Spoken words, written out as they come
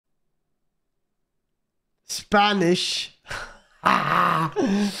Spanish. Oh,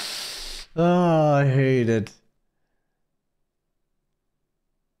 I hate it.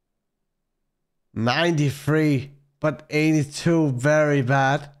 93, but 82 very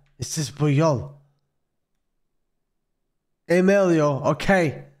bad. Is this Puyol? Emilio,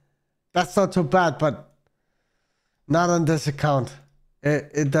 okay. That's not too bad, but not on this account.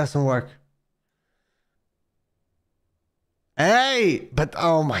 It doesn't work. Hey, but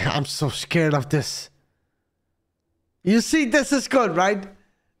oh my, I'm so scared of this. You see, this is good, right?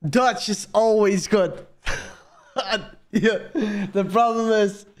 Dutch is always good. Yeah, the problem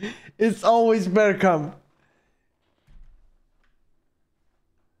is, it's always Bergkamp.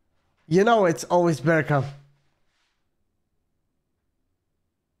 You know it's always Bergkamp.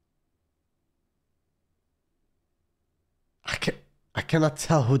 I cannot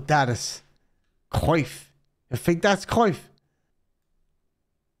tell who that is. Cruyff. You think that's Cruyff?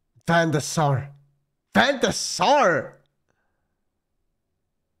 Van der Sar. Van der Sar!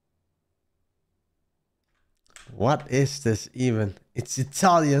 What is this even? It's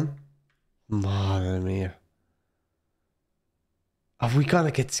Italian. Madre mia. Are we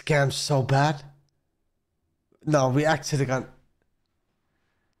gonna get scammed so bad? No, we actually got...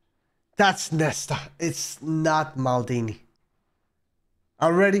 That's Nesta. It's not Maldini.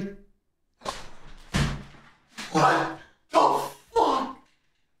 Already? What the fuck?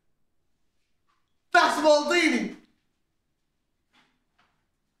 That's Maldini!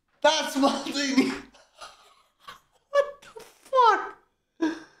 That's Maldini! What the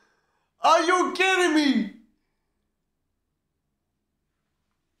fuck? Are you kidding me?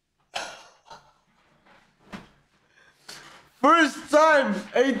 First time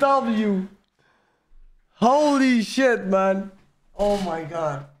AW. Holy shit, man. Oh my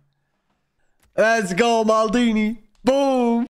god. Let's go, Maldini.